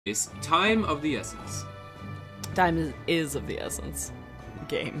It's time of the essence. Time is of the essence.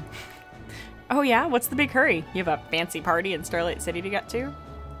 Game. Oh yeah? What's the big hurry? You have a fancy party in Starlight City to get to?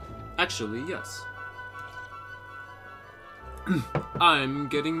 Actually, yes. I'm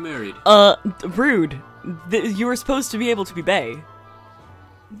getting married. Rude. You were supposed to be able to be bae.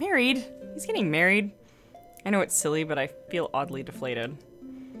 Married? He's getting married. I know it's silly, but I feel oddly deflated.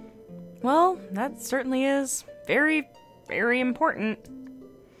 Well, that certainly is very, very important.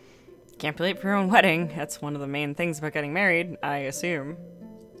 Can't be late for your own wedding. That's one of the main things about getting married, I assume.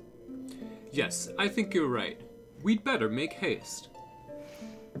 Yes, I think you're right. We'd better make haste.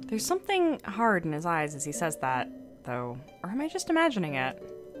 There's something hard in his eyes as he says that, though. Or am I just imagining it?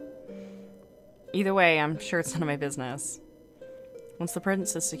 Either way, I'm sure it's none of my business. Once the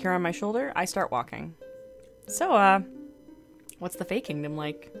prince is secure on my shoulder, I start walking. So, what's the Fae Kingdom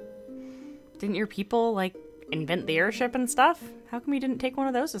like? Didn't your people, invent the airship and stuff? How come you didn't take one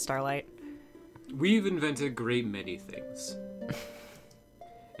of those to Starlight? We've invented a great many things.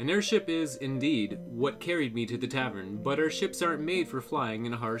 An airship is, indeed, what carried me to the tavern, but our ships aren't made for flying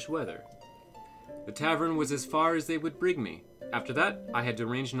in harsh weather. The tavern was as far as they would bring me. After that, I had to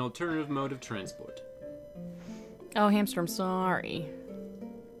arrange an alternative mode of transport. Oh, Hamster, I'm sorry.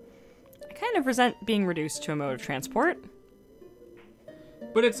 I kind of resent being reduced to a mode of transport.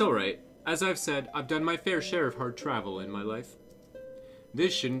 But it's alright. As I've said, I've done my fair share of hard travel in my life.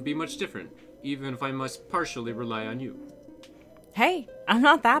 This shouldn't be much different, even if I must partially rely on you. Hey, I'm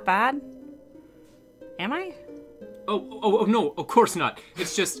not that bad. Am I? Oh, no, of course not.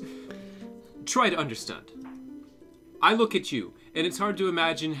 It's just, try to understand. I look at you, and it's hard to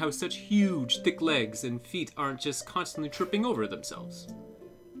imagine how such huge, thick legs and feet aren't just constantly tripping over themselves.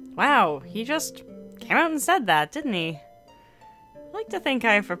 Wow, he just came out and said that, didn't he? I like to think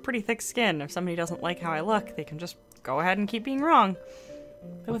I have a pretty thick skin. If somebody doesn't like how I look, they can just go ahead and keep being wrong.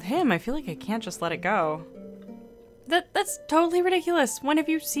 But with him, I feel like I can't just let it go. That's totally ridiculous. When have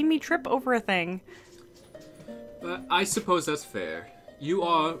you seen me trip over a thing? I suppose that's fair. You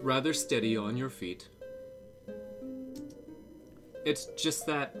are rather steady on your feet. It's just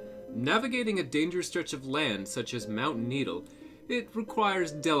that navigating a dangerous stretch of land such as Mount Needle, it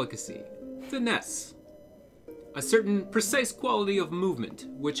requires delicacy, finesse, a certain precise quality of movement,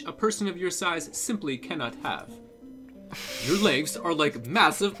 which a person of your size simply cannot have. Your legs are like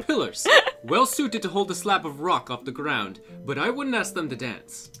massive pillars, well suited to hold a slab of rock off the ground, but I wouldn't ask them to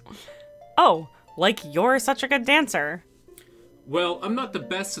dance. Oh, like you're such a good dancer. Well, I'm not the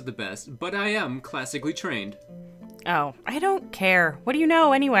best of the best, but I am classically trained. Oh, I don't care. What do you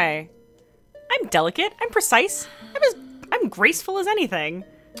know anyway? I'm delicate, I'm precise, I'm graceful as anything.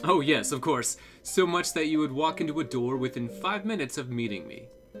 Oh yes, of course. So much that you would walk into a door within 5 minutes of meeting me.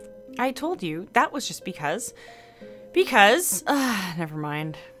 I told you, that was just because, never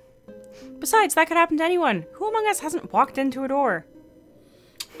mind. Besides, that could happen to anyone. Who among us hasn't walked into a door?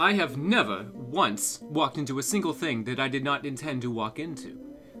 I have never once walked into a single thing that I did not intend to walk into.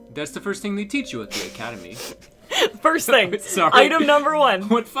 That's the first thing they teach you at the academy. First thing, Sorry. Item number 1.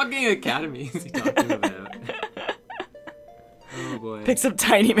 What fucking academy is he talking about? Oh boy. Picks up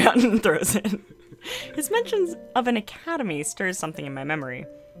Tiny Mountain and throws it. His mentions of an academy stirs something in my memory.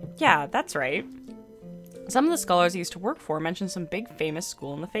 Yeah, that's right. Some of the scholars I used to work for mentioned some big famous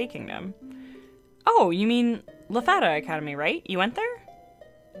school in the Fae Kingdom. Oh, you mean Lafata Academy, right? You went there?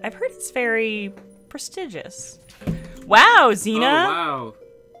 I've heard it's very prestigious. Wow, Xena! Oh,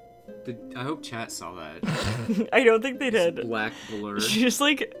 wow. I hope chat saw that. I don't think they did. Black blur. She just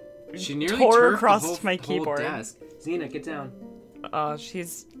She nearly tore turfed across the my whole keyboard. Desk. Xena, get down.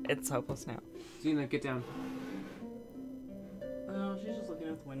 It's hopeless now. Xena, get down. Oh, she's just looking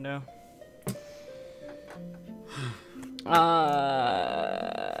out the window.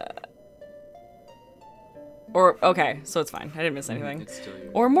 Okay, so it's fine. I didn't miss anything. It's still you.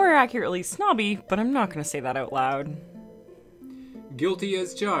 Or more accurately, snobby, but I'm not gonna say that out loud. Guilty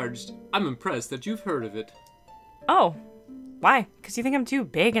as charged. I'm impressed that you've heard of it. Oh, why? Because you think I'm too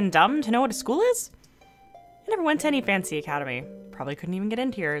big and dumb to know what a school is? I never went to any fancy academy. Probably couldn't even get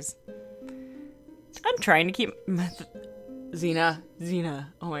into yours. I'm trying to keep... Xena.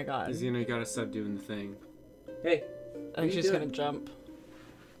 Oh my god. Xena, you gotta stop doing the thing. Hey. I think she's gonna jump.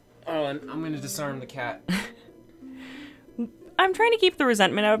 Oh, and I'm gonna disarm the cat. I'm trying to keep the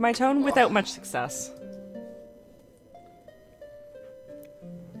resentment out of my tone without much success.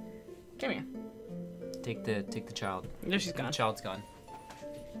 Come here. Take the child. No, she's gone. The child's gone.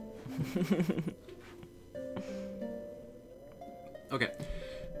 Okay.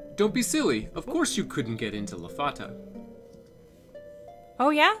 Don't be silly. Of course you couldn't get into Lafata. Oh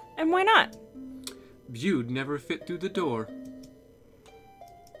yeah? And why not? You'd never fit through the door.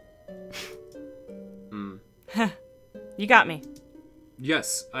 You got me.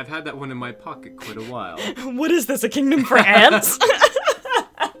 Yes, I've had that one in my pocket quite a while. What is this, a kingdom for ants?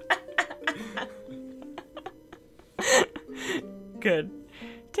 Good.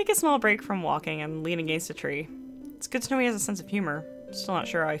 Take a small break from walking and lean against a tree. It's good to know he has a sense of humor. Still not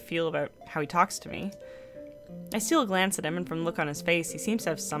sure how I feel about how he talks to me. I steal a glance at him, and from the look on his face, he seems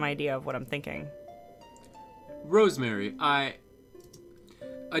to have some idea of what I'm thinking. Rosemary, I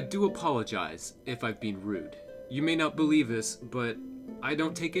do apologize if I've been rude. You may not believe this, but I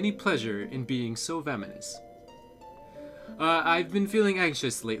don't take any pleasure in being so venomous. I've been feeling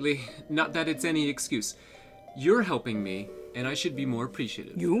anxious lately. Not that it's any excuse. You're helping me, and I should be more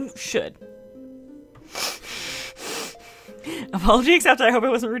appreciative. You should. Apology accepted. I hope I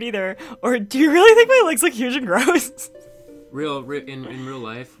wasn't rude either. Or do you really think my legs look huge and gross? In real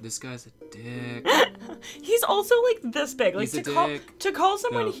life, this guy's a dick. He's also like this big. Like He's to call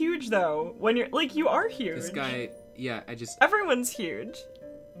someone huge though, when you're like you are huge. This guy, yeah, everyone's huge.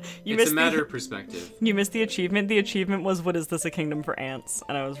 It's a matter of perspective. You missed the achievement. The achievement was, what is this, a kingdom for ants?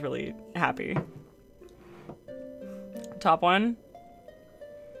 And I was really happy. Top one?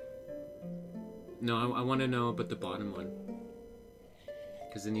 No, I want to know about the bottom one.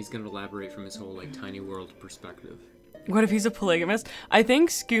 Because then he's going to elaborate from his whole, like, tiny world perspective. What if he's a polygamist? I think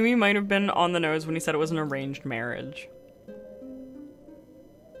Scooby might have been on the nose when he said it was an arranged marriage.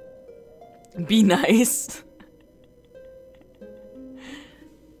 Be nice.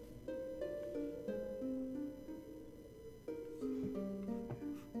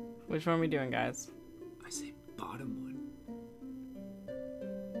 Which one are we doing, guys? I say bottom one.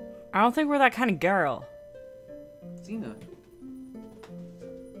 I don't think we're that kind of girl. Xena.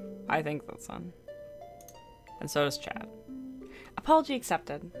 I think that's one. And so does Chad. Apology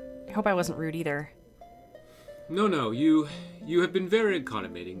accepted. I hope I wasn't rude either. No, you have been very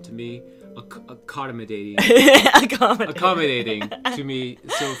accommodating to me. Accommodating to me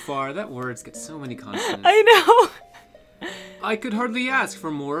so far. That word's got so many consonants. I know. I could hardly ask for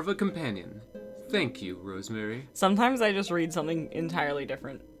more of a companion. Thank you, Rosemary. Sometimes I just read something entirely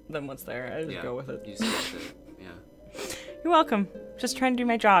different than what's there. I just go with it. You just it. Yeah. You're welcome. Just trying to do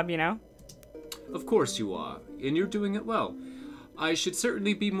my job, you know? Of course you are, and you're doing it well. I should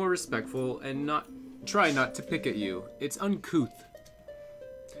certainly be more respectful and try not to pick at you. It's uncouth.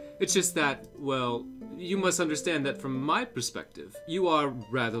 It's just that, well, you must understand that from my perspective, you are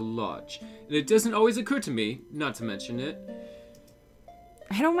rather large, and it doesn't always occur to me not to mention it.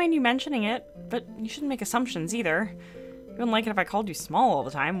 I don't mind you mentioning it, but you shouldn't make assumptions either. You wouldn't like it if I called you small all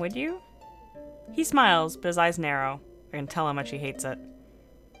the time, would you? He smiles, but his eyes narrow. I can tell how much he hates it.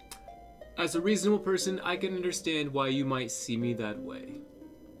 As a reasonable person, I can understand why you might see me that way.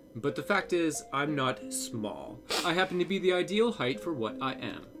 But the fact is, I'm not small. I happen to be the ideal height for what I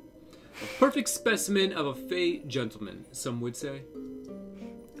am. A perfect specimen of a fey gentleman, some would say.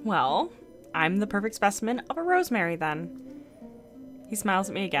 Well, I'm the perfect specimen of a Rosemary, then. He smiles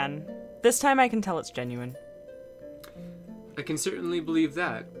at me again. This time I can tell it's genuine. I can certainly believe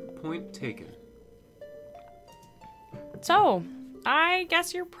that. Point taken. So, I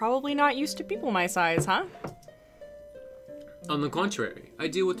guess you're probably not used to people my size, huh? On the contrary, I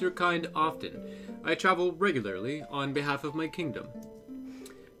deal with your kind often. I travel regularly on behalf of my kingdom.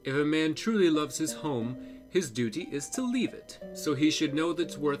 If a man truly loves his home, his duty is to leave it, so he should know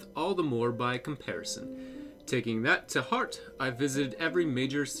that's worth all the more by comparison. Taking that to heart, I've visited every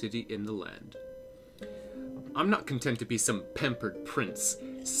major city in the land. I'm not content to be some pampered prince,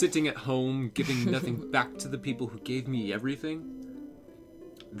 sitting at home, giving nothing back to the people who gave me everything.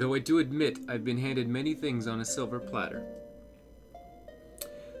 Though I do admit I've been handed many things on a silver platter.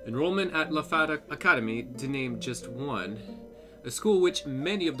 Enrollment at La Fata Academy, to name just one, a school which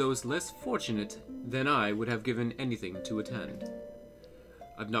many of those less fortunate than I would have given anything to attend.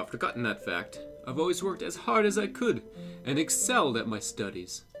 I've not forgotten that fact. I've always worked as hard as I could, and excelled at my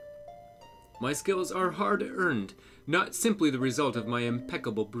studies. My skills are hard-earned, not simply the result of my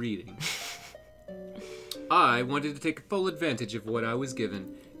impeccable breeding. I wanted to take full advantage of what I was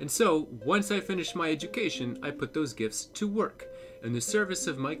given, and so, once I finished my education, I put those gifts to work in the service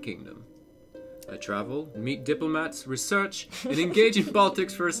of my kingdom. I travel, meet diplomats, research, and engage in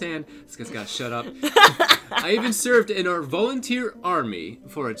politics firsthand. This guy's gotta shut up. I even served in our volunteer army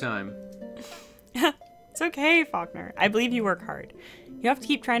for a time. It's okay, Faulkner. I believe you work hard. You have to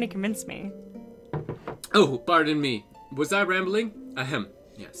keep trying to convince me. Oh, pardon me. Was I rambling? Ahem.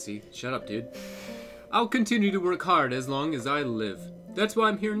 Yeah, see? Shut up, dude. I'll continue to work hard as long as I live. That's why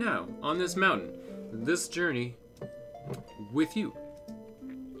I'm here now, on this mountain. This journey with you.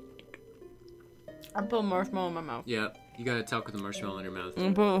 I put a marshmallow in my mouth. Yeah, you gotta talk with the marshmallow in your mouth. I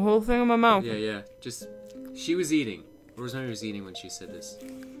put the whole thing in my mouth. Yeah. Just, she was eating. Rosemary was eating when she said this.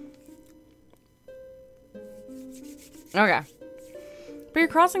 Okay. But you're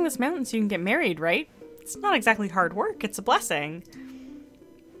crossing this mountain so you can get married, right? It's not exactly hard work, it's a blessing.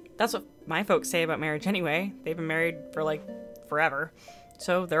 That's what my folks say about marriage anyway. They've been married for, like, forever.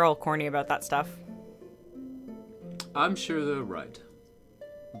 So they're all corny about that stuff. I'm sure they're right.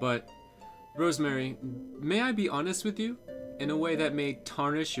 But, Rosemary, may I be honest with you? In a way that may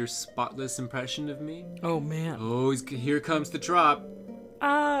tarnish your spotless impression of me? Oh, man. Oh, here comes the drop.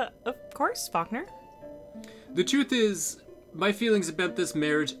 Of course, Faulkner. The truth is, my feelings about this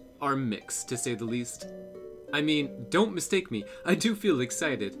marriage are mixed, to say the least. I mean, don't mistake me, I do feel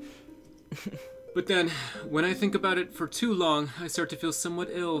excited. But then, when I think about it for too long, I start to feel somewhat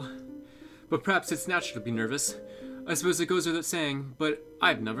ill. But perhaps it's natural to be nervous. I suppose it goes without saying, but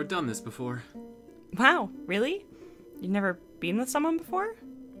I've never done this before. Wow, really? You've never been with someone before?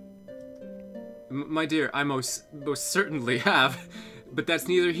 My dear, I most certainly have, but that's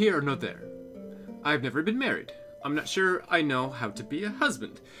neither here nor there. I've never been married. I'm not sure I know how to be a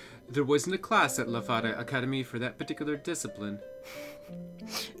husband. There wasn't a class at La Fada Academy for that particular discipline.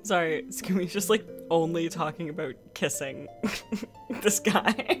 Sorry, can we just, like, only talking about kissing this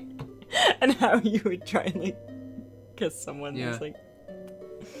guy? And how you would try and, like, kiss someone Yeah. who's, like...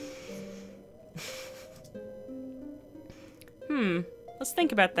 Let's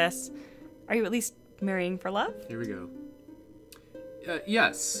think about this. Are you at least marrying for love? Here we go.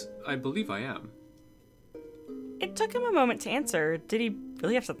 Yes, I believe I am. It took him a moment to answer. Did he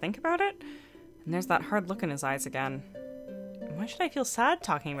really have to think about it? And there's that hard look in his eyes again. Why should I feel sad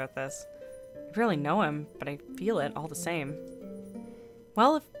talking about this? I barely know him, but I feel it all the same.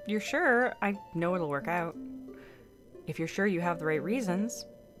 Well, if you're sure, I know it'll work out. If you're sure you have the right reasons,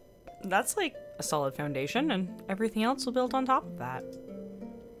 that's like a solid foundation, and everything else will build on top of that.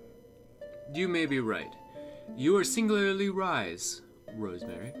 You may be right. You are singularly wise,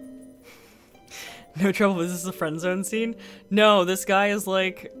 Rosemary. No trouble, is this a friend zone scene? No, this guy is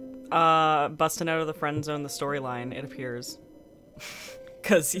like, busting out of the friend zone the storyline, it appears.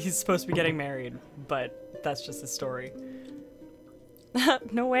 Because he's supposed to be getting married, but that's just his story.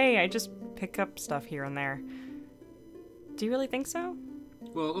 No way, I just pick up stuff here and there. Do you really think so?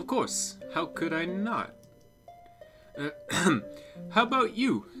 Well, of course. How could I not? How about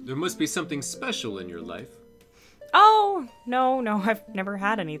you? There must be something special in your life. Oh, no, I've never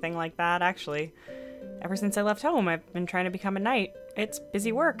had anything like that, actually. Ever since I left home, I've been trying to become a knight. It's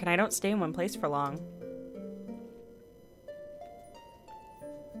busy work, and I don't stay in one place for long.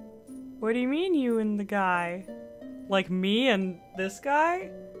 What do you mean, you and the guy? Like me and this guy?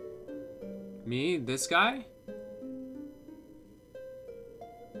 Me? This guy?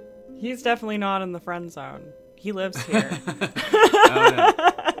 He's definitely not in the friend zone. He lives here. Oh, no.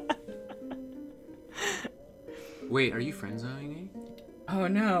 Wait, are you friend-zoning me? Oh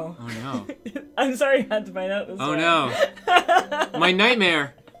no. Oh no. I'm sorry I had to find out this Oh way. no. My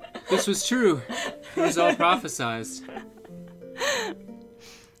nightmare. This was true. It was all prophesized.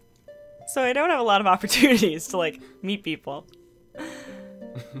 So I don't have a lot of opportunities to, like, meet people.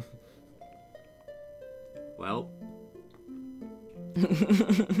 Well.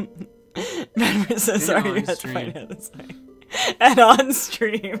 Ben was so sorry you on had to stream. find out this way. And on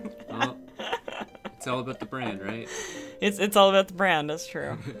stream. Well, it's all about the brand, right? It's all about the brand, that's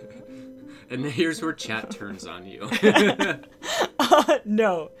true. And here's where chat turns on you.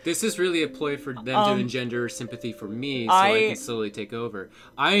 No. This is really a ploy for them to engender sympathy for me so I can slowly take over.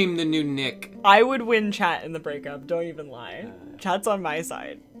 I'm the new Nick. I would win chat in the breakup, don't even lie. Chat's on my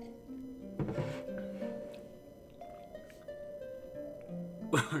side.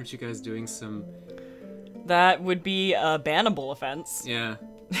 Aren't you guys doing some... That would be a bannable offense. Yeah.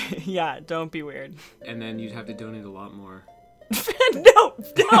 Yeah, don't be weird. And then you'd have to donate a lot more. No!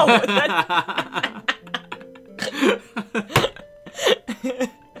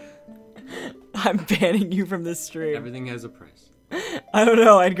 I'm banning you from this stream. Everything has a price. I don't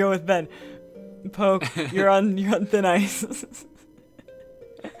know, I'd go with Ben. Poke, you're on thin ice.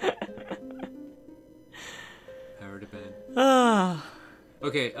 Power to Ben. Ah.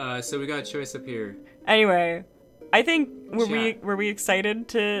 Okay, so we got a choice up here. Anyway, I think Chat. were we excited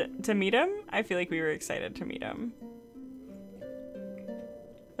to meet him? I feel like we were excited to meet him.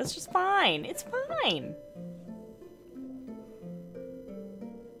 That's just fine. It's fine.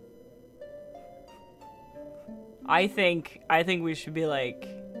 I think we should be like,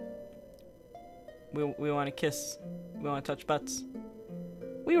 we want to kiss, we want to touch butts.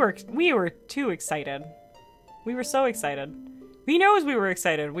 We were too excited. We were so excited. He knows we were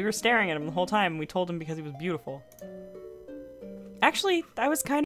excited. We were staring at him the whole time. We told him because he was beautiful. Actually, I was kind of